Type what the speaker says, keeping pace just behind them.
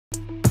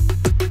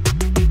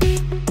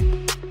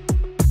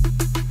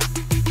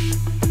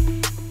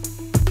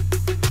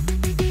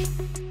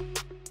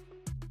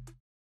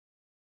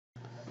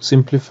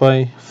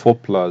Simplify 4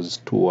 plus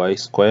 2y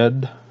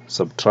squared,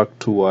 subtract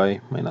 2y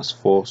minus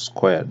 4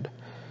 squared.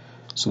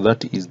 So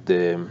that is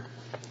the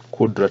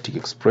quadratic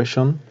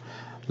expression.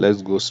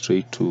 Let's go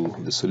straight to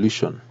the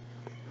solution.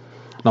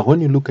 Now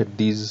when you look at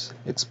this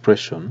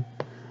expression,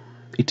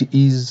 it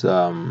is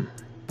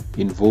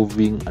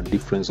involving a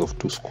difference of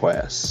two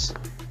squares.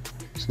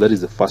 So that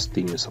is the first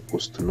thing you're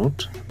supposed to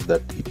note,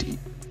 that it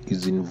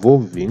is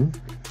involving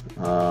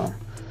a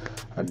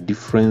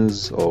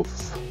difference of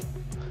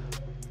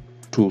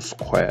two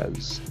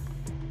squares.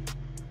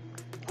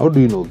 How do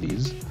you know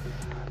this?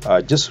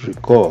 Just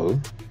recall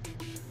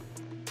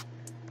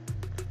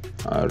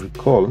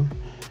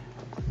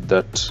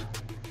that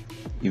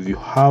if you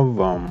have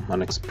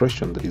an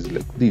expression that is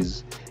like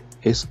this,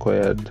 a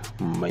squared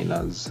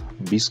minus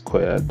b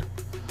squared,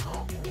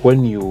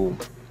 when you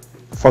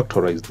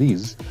factorize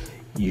these,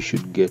 you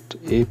should get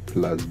a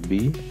plus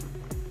b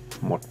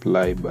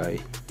multiplied by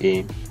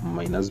a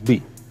minus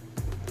b.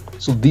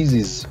 So this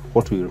is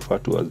what we refer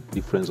to as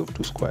difference of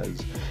two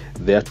squares.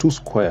 There are two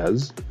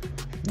squares,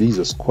 this is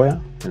a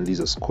square and this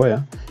is a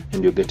square,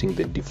 and you're getting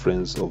the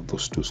difference of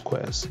those two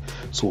squares.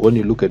 So when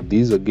you look at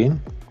this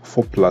again,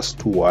 4 plus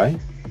 2y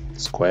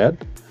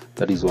squared,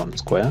 that is one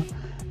square,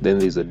 then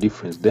there's a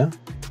difference there,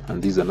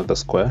 and this is another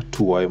square,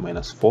 2y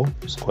minus 4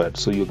 squared.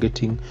 So you're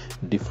getting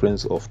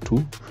difference of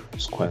two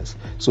squares.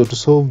 So to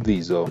solve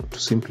these, or to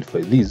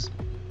simplify these,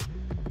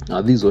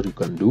 this is what you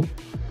can do.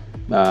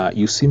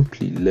 You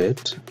simply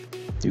let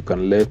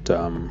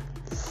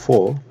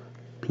 4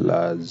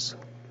 plus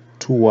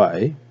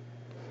 2y,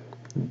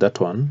 that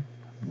one,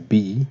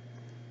 be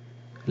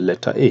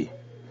letter a,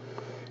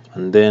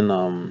 and then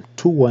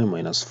 2y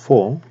minus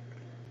 4,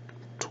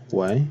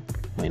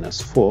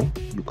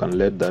 you can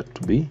let that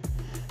to be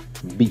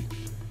b.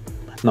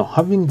 Now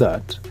having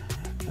that,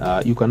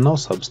 you can now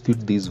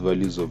substitute these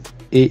values of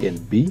a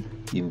and b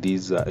in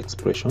this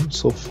expression.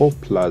 So 4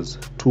 plus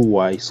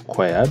 2y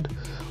squared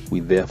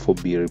will therefore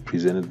be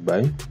represented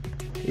by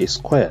a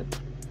squared.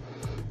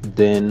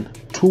 Then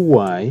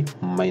 2y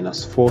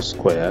minus 4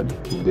 squared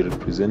will be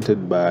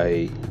represented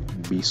by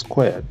b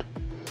squared.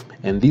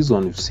 And this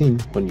one we've seen,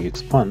 when you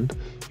expand,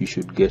 you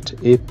should get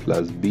a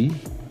plus b,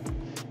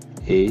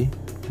 a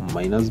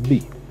minus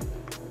b.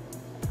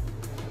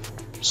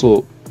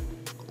 So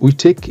we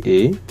take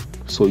a,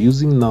 so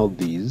using now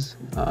these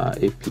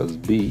a plus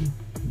b,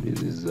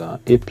 this is a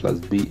plus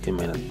b, a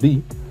minus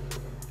b,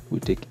 we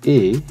take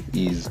a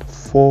is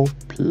 4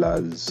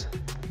 plus,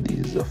 this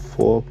is a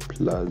 4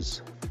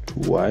 plus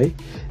 2y,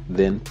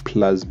 then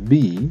plus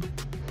b,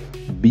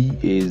 b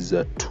is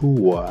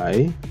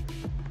 2y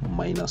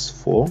minus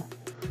 4,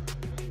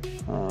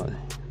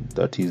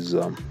 that is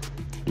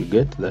you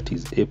get, that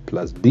is a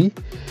plus b,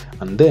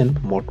 and then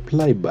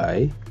multiply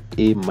by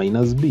a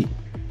minus b.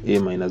 A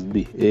minus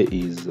b, a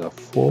is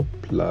 4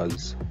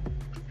 plus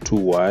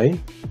 2y,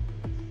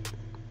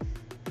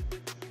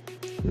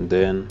 and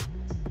then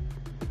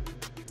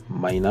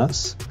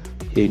minus,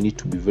 here you need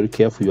to be very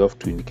careful, you have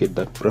to indicate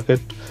that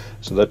bracket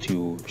so that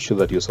you show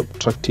that you're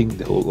subtracting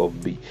the whole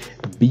of b.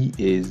 B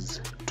is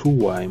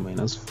 2y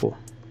minus 4,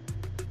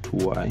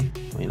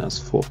 2y minus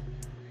 4,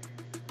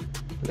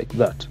 like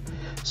that.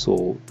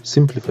 So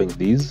simplifying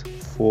these,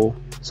 4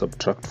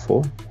 subtract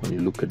 4, when you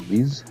look at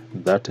these,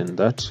 that and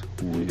that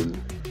will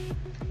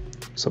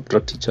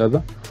subtract each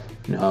other.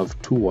 You have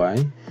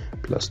 2y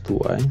plus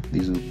 2y,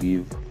 this will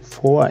give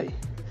 4y,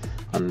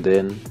 and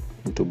then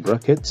into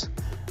brackets,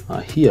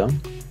 here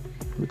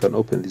we can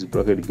open this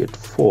bracket, get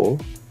 4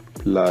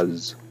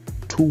 plus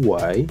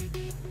 2y,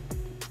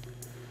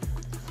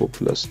 4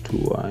 plus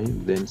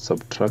 2y, then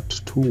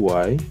subtract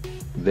 2y,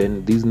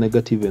 then this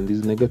negative and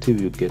this negative,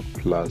 you get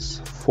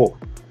plus 4,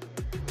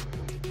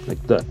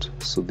 like that.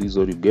 So this is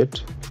what you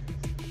get,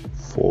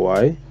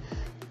 4y.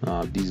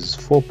 This is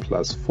 4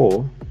 plus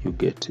 4, you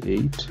get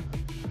 8,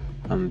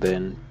 and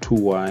then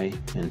 2y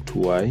and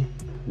 2y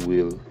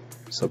will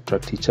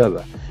subtract each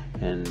other,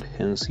 and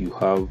hence you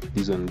have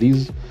this and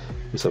this,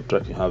 you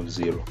subtract, you have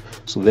 0.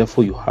 So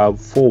therefore you have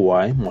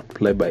 4y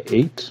multiplied by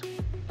 8,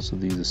 so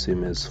this is the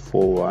same as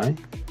 4y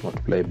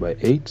multiplied by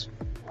 8,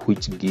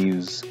 which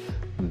gives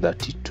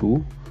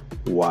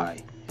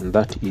 32y, and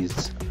that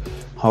is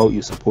how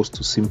you're supposed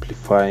to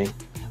simplify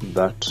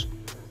that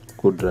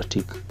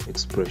quadratic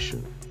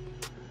expression.